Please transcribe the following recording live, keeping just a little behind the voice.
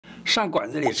上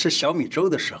馆子里吃小米粥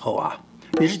的时候啊，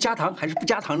你是加糖还是不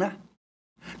加糖呢？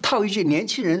套一句年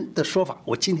轻人的说法，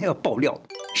我今天要爆料，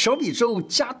小米粥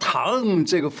加糖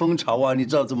这个风潮啊，你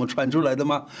知道怎么传出来的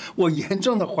吗？我严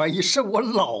重的怀疑是我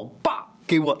老爸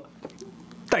给我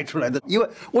带出来的，因为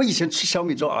我以前吃小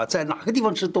米粥啊，在哪个地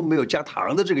方吃都没有加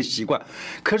糖的这个习惯。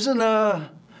可是呢，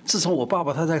自从我爸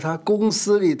爸他在他公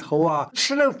司里头啊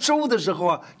吃了粥的时候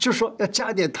啊，就说要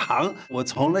加点糖。我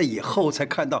从那以后才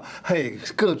看到，嘿，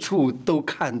各处都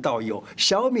看到有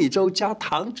小米粥加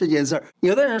糖这件事儿。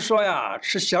有的人说呀，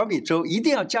吃小米粥一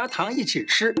定要加糖一起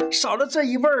吃，少了这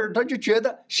一味儿，他就觉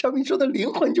得小米粥的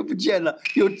灵魂就不见了。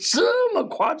有这么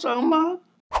夸张吗？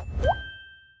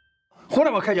胡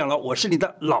老板开讲了，我是你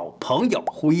的老朋友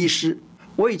胡医师。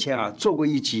我以前啊做过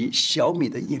一集小米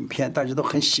的影片，大家都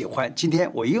很喜欢。今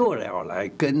天我又要来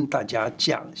跟大家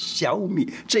讲小米。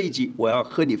这一集我要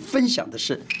和你分享的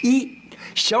是：一、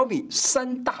小米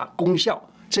3大功效，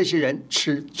这些人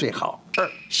吃最好；二、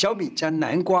小米加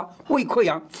南瓜，胃溃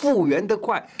疡复原得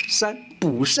快；三、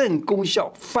补肾功效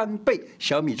翻倍，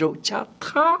小米粥加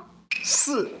它；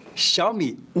四、小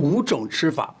米5种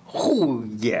吃法，护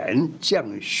眼降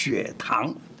血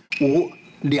糖；五、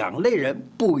2类人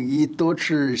不宜多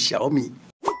吃小米。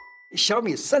小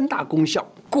米3大功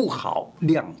效，顾好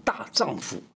2大脏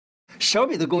腑。小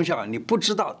米的功效啊，你不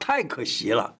知道太可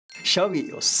惜了。小米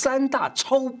有3大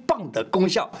超棒的功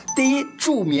效：第一，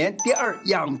助眠；第二，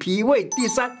养脾胃；第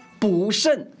三，补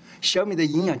肾。小米的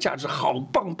营养价值好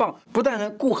棒棒，不但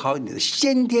能顾好你的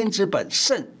先天之本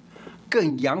肾，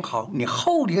更养好你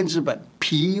后天之本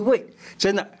脾胃。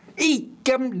真的，一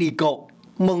兼二顾，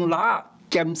猛拉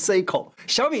兼塞口。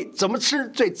小米怎么吃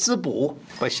最滋补？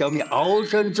把小米熬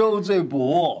成粥最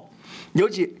补。尤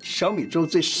其小米粥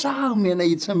最上面那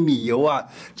一层米油啊，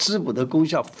滋补的功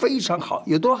效非常好。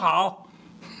有多好？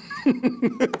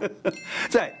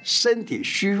在身体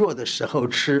虚弱的时候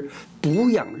吃，补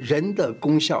养人的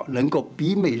功效能够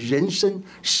媲美人参、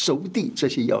熟地这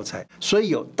些药材，所以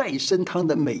有代参汤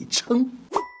的美称。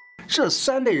这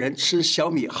3类人吃小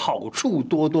米好处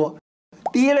多多。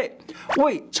第一类，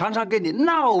胃常常跟你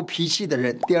闹脾气的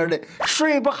人；第二类，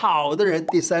睡不好的人；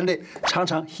第三类，常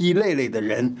常稀累累的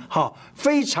人。好，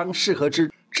非常适合吃。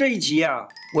这一集啊，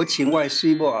我请外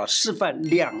师傅啊示范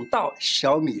2道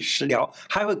小米食疗，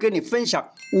还会跟你分享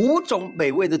5种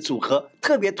美味的组合，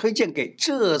特别推荐给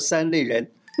这3类人。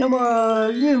那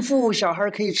么，孕妇、小孩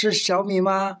可以吃小米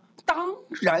吗？当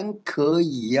然可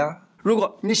以呀。如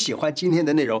果你喜欢今天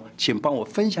的内容，请帮我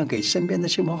分享给身边的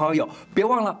亲朋好友。别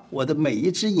忘了，我的每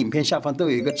一支影片下方都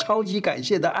有一个超级感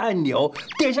谢的按钮，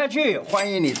点下去，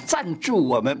欢迎你赞助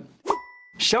我们。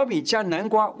小米加南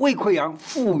瓜，胃溃疡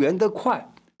复原得快。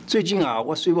最近啊，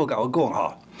我随波搞个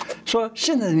哈，说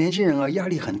现在的年轻人啊压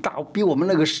力很大，比我们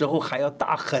那个时候还要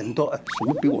大很多。什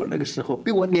么比我那个时候？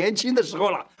比我年轻的时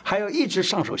候了，还要一直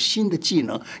上手新的技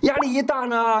能。压力一大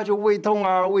呢，就胃痛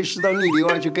啊、胃食道逆流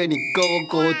啊，就跟你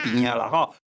勾顶了哈。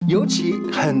尤其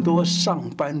很多上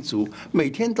班族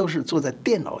每天都是坐在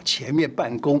电脑前面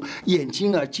办公，眼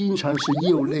睛啊经常是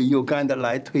又累又干的。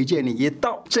来推荐你一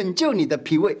道拯救你的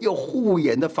脾胃又护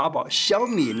眼的法宝——小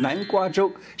米南瓜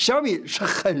粥。小米是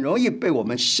很容易被我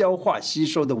们消化吸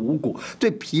收的五谷，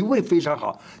对脾胃非常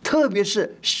好。特别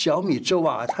是小米粥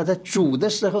啊，它在煮的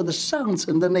时候的上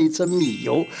层的那一层米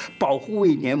油，保护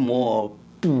胃黏膜。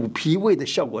补脾胃的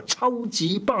效果超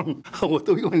级棒，我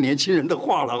都用年轻人的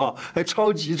话了哈，还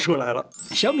超级出来了。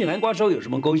小米南瓜粥有什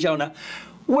么功效呢？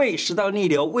胃食道逆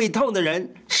流、胃痛的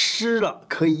人吃了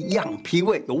可以养脾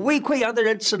胃；有胃溃疡的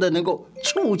人吃了能够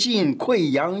促进溃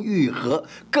疡愈合，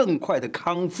更快的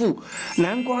康复。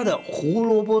南瓜的胡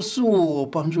萝卜素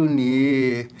帮助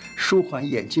你舒缓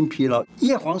眼睛疲劳，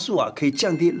叶黄素啊可以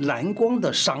降低蓝光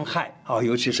的伤害啊，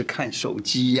尤其是看手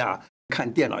机呀。看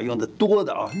电脑用的多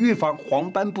的啊，预防黄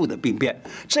斑部的病变。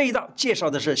这一道介绍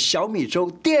的是小米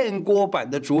粥电锅版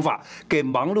的煮法，给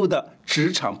忙碌的职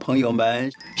场朋友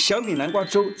们。小米南瓜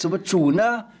粥怎么煮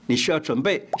呢？你需要准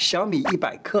备小米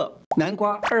100克、南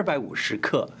瓜250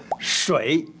克、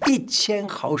水1000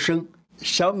毫升。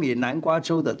小米南瓜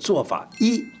粥的做法：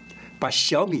一、把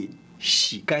小米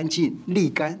洗干净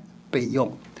沥干备用；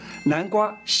南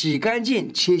瓜洗干净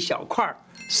切小块。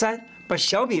三、把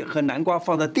小米和南瓜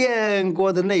放到电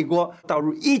锅的内锅，倒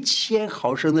入1000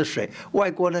毫升的水，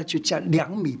外锅呢就加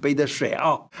2米杯的水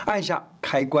啊，按下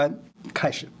开关，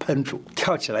开始烹煮。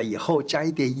跳起来以后加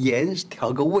一点盐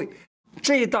调个味。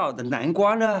这一道的南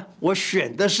瓜呢，我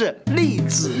选的是栗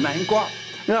子南瓜，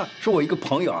是我一个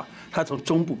朋友啊，他从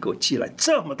中部给我寄来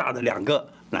这么大的2个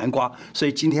南瓜，所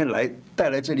以今天带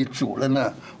来这里煮了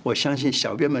呢。我相信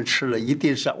小编们吃了一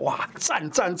定是哇赞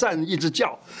赞赞一直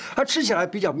叫。它吃起来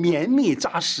比较绵密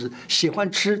扎实，喜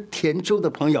欢吃甜粥的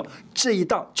朋友，这一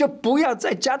道就不要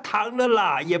再加糖了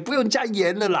啦，也不用加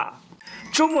盐了啦。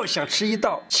周末想吃一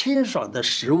道清爽的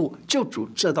食物，就煮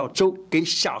这道粥给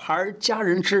小孩、家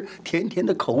人吃，甜甜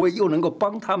的口味又能够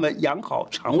帮他们养好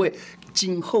肠胃，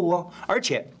今后哦，而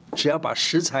且只要把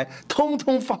食材通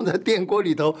通放在电锅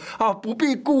里头啊，不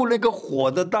必顾那个火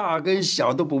的大跟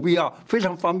小都不必要，非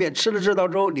常方便。吃了这道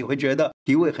粥，你会觉得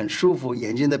脾胃很舒服，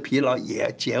眼睛的疲劳也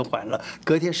减缓了，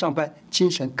隔天上班精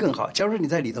神更好。假如你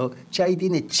在里头加一点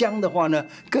点姜的话呢，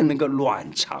更能够暖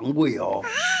肠胃哦。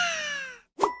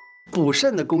补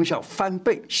肾的功效翻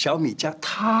倍，小米加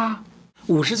它。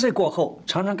50岁过后，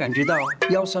常常感觉到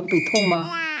腰酸背痛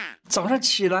吗？早上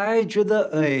起来觉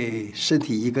得身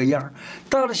体一个样，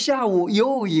到了下午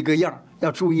又一个样，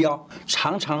要注意哦。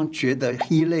常常觉得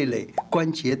疲累累、关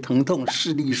节疼痛、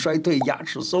视力衰退、牙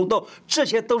齿松动，这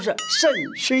些都是肾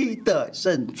虚的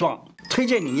症状。推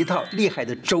荐你一套厉害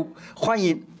的粥，欢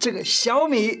迎这个小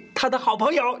米它的好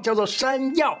朋友叫做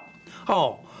山药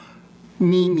哦。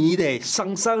咪咪的、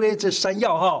桑桑的这山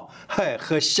药哈，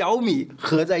和小米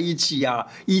合在一起呀，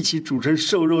一起煮成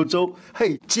瘦肉粥，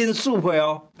金素会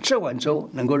哦。这碗粥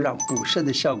能够让补肾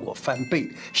的效果翻倍，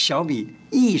小米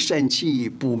益肾气、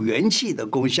补元气的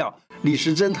功效。李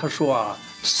时珍他说啊，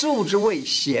素之味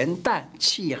咸淡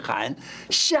气寒，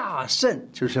下肾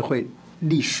就是会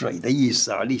利水的意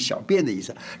思啊，利小便的意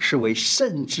思，是为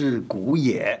肾之谷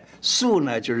也。素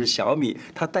呢就是小米，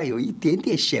它带有一点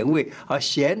点咸味啊，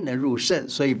咸能入肾，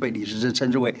所以被李时珍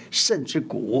称之为肾之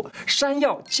谷。山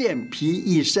药健脾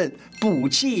益肾、补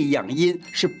气养阴，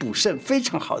是补肾非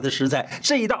常好的食材。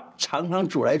这一道常常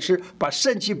煮来吃，把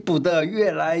肾气补得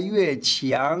越来越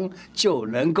强，就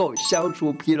能够消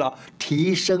除疲劳，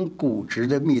提升骨质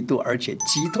的密度，而且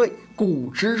击退骨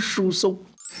质疏松。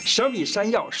小米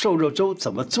山药瘦肉粥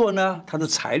怎么做呢？它的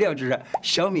材料就是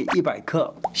小米100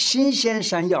克、新鲜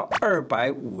山药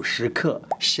250克、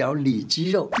小里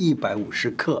脊肉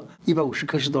150克。150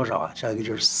克是多少啊？这个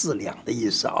就是4两的意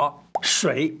思啊。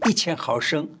水1000毫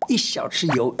升，1小匙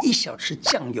油，1小匙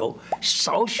酱油，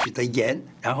少许的盐。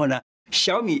然后呢，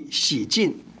小米洗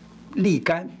净、沥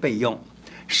干备用；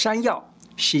山药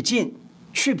洗净、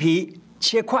去皮、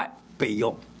切块备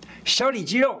用；小里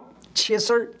脊肉切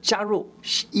丝儿，加入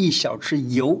1小匙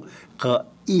油和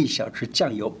1小匙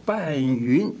酱油拌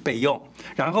匀备用。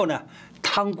然后呢，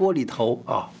汤锅里头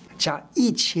加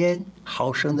1000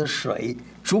毫升的水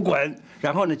煮滚，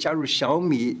然后呢加入小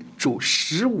米煮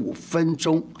15分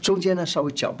钟，中间呢稍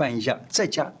微搅拌一下，再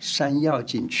加山药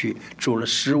进去，煮了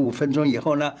15分钟以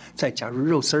后呢，再加入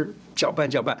肉丝儿，搅拌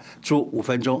搅拌，煮5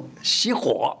分钟，熄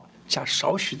火，加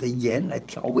少许的盐来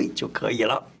调味就可以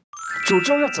了。煮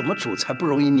粥要怎么煮才不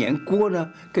容易粘锅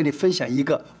呢？跟你分享一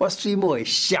个我水末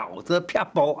小的撇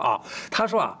步啊。他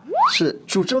说啊，是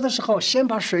煮粥的时候先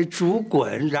把水煮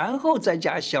滚，然后再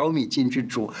加小米进去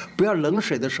煮，不要冷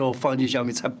水的时候放进小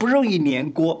米，才不容易粘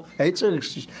锅。这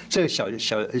个小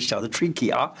的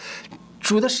tricky 啊。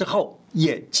煮的时候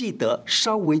也记得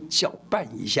稍微搅拌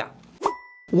一下。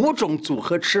5种组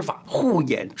合吃法，护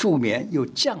眼助眠又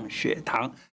降血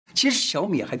糖。其实小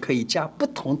米还可以加不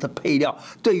同的配料，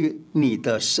对于你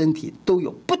的身体都有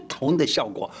不同的效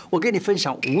果。我给你分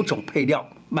享5种配料，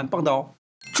蛮棒的哦。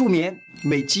助眠、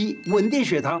美肌、稳定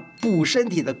血糖、补身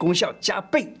体的功效加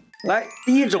倍。来，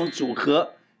第一种组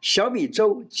合，小米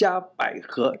粥加百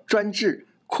合，专治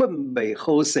困美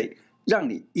齁睡，让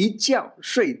你一觉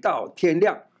睡到天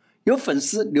亮。有粉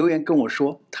丝留言跟我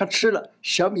说，他吃了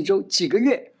小米粥几个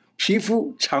月，皮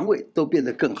肤、肠胃都变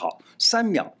得更好，3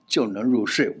秒就能入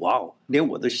睡。哇哦，连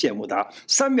我都羡慕他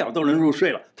，3秒都能入睡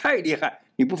了，太厉害！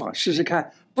你不妨试试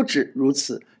看。不止如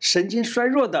此，神经衰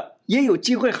弱的也有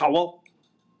机会好哦。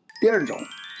第二种，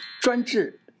专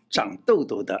治长痘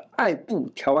痘的艾布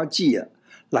调味剂了，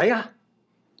来呀！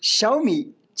小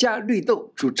米加绿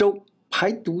豆煮粥，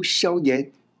排毒消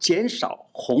炎，减少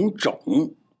红肿。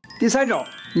第三种，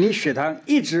你血糖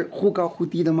一直忽高忽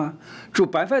低的吗？煮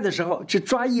白饭的时候只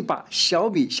抓一把小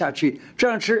米下去，这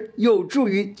样吃有助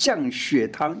于降血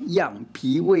糖、养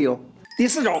脾胃哦。第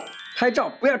四种，拍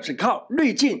照不要只靠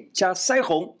滤镜加腮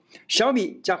红，小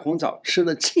米加红枣吃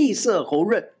了气色红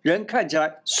润，人看起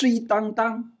来衰当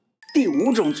当。第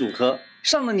5种组合，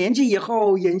上了年纪以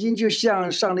后，眼睛就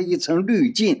像上了一层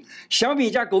滤镜，小米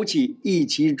加枸杞一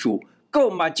起煮，够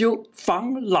马灸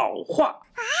防老化。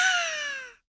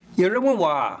有人问我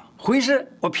啊，胡医师，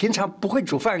我平常不会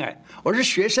煮饭我是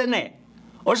学生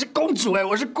我是公主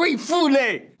我是贵妇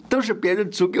都是别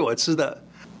人煮给我吃的。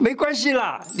没关系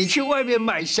啦，你去外面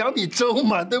买小米粥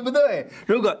嘛，对不对？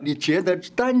如果你觉得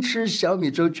单吃小米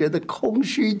粥觉得空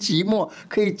虚寂寞，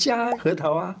可以加核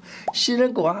桃啊、杏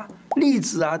仁果啊、栗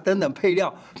子啊等等配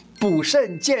料，补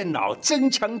肾健脑、增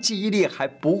强记忆力，还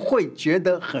不会觉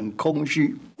得很空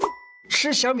虚。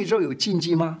吃小米粥有禁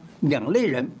忌吗？2类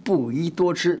人不宜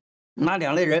多吃。哪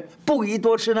2类人不宜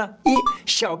多吃呢？一、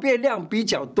小便量比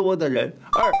较多的人；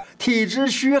二、体质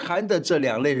虚寒的这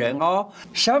2类人哦。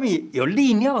小米有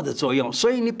利尿的作用，所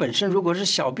以你本身如果是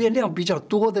小便量比较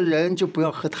多的人，就不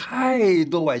要喝太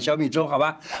多碗小米粥，好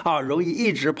吧？啊，容易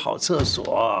一直跑厕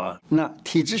所。那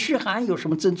体质虚寒有什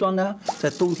么症状呢？在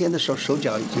冬天的时候，手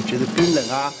脚就觉得冰冷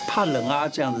啊、怕冷啊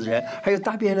这样子的人，还有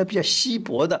大便呢比较稀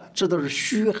薄的，这都是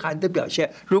虚寒的表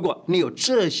现。如果你有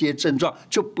这些症状，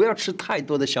就不要吃太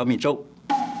多的小米粥。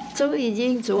粥已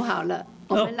经煮好了，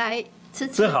我们来吃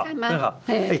吃看吗？真好，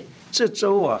哎，这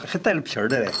粥啊还带了皮儿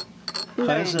的嘞，好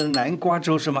像是南瓜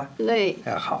粥是吗？对。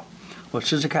哎，好，我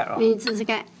吃吃看啊。你吃吃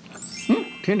看。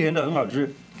甜甜的，很好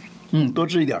吃。多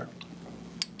吃一点。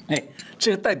哎，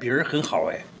这个带皮儿很好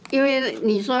哎。因为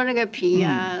你说那个皮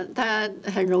啊，它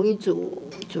很容易煮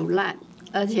烂，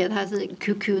而且它是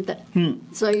QQ 的，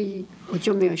所以我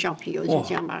就没有削皮，我就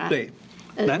这样把它。对。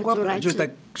南瓜本来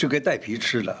就可以带皮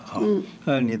吃的哈，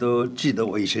你都记得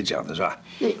我以前讲的是吧？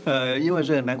对。因为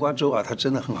这个南瓜粥啊，它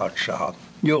真的很好吃哈，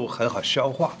又很好消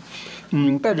化，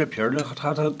带着皮儿呢，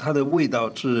它的味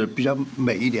道是比较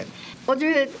美一点。我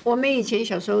觉得我们以前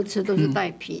小时候吃都是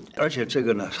带皮的，而且这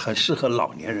个呢，很适合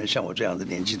老年人，像我这样的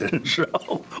年纪的人吃啊，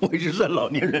我已经算老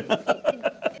年人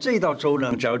了。这道粥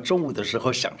呢，只要中午的时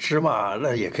候想吃嘛，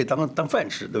那也可以当饭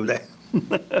吃，对不对？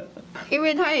因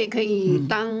为它也可以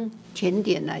当甜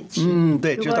点来吃。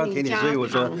对，就当甜点。所以我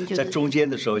说，在中间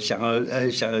的时候想要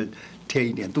填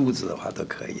一点肚子的话，都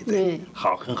可以的。对，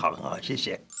好，很好，很好，谢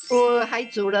谢。我还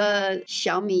煮了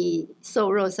小米瘦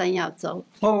肉山药粥。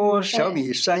哦，小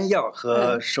米山药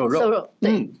和瘦肉。瘦肉，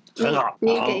对，很好。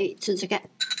你可以吃吃看。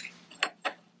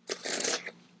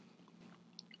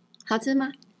好吃吗？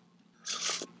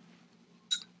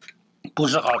不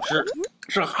是好吃，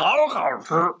是好吃。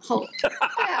太好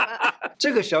了。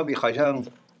这个小米好像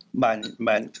蛮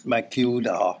Q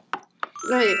的哦。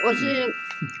对，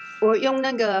我用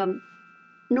那个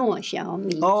糯小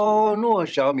米。哦，糯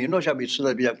小米吃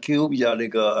的比较 Q， 比较那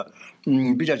个，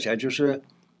比较起来就是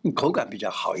口感比较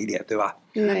好一点，对吧？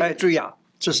对。哎，注意啊，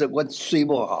这是我水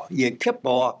墨哈，也贴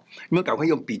薄啊，你们赶快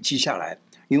用笔记下来，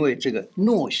因为这个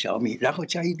糯小米，然后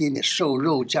加一点点瘦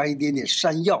肉，加一点点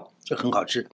山药，这很好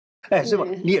吃。哎，是吧？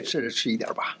你也吃一点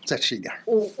吧，再吃一点。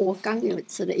我刚有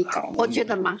吃了一口，我觉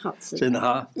得蛮好吃。真的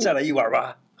哈，再来一碗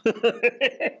吧。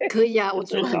可以啊，我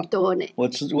煮很多呢。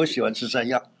我喜欢吃山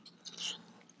药。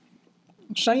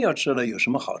山药吃了有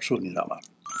什么好处？你知道吗？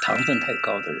糖分太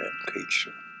高的人可以吃，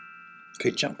可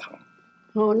以降糖。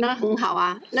哦，那很好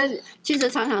啊。那其实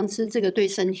常常吃这个对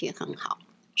身体很好。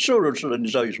瘦肉吃了，你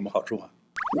知道有什么好处吗？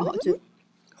好吃。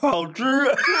好吃。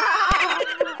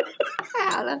太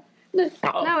好了。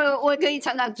那我可以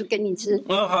常常煮给你吃。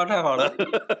好，太好了。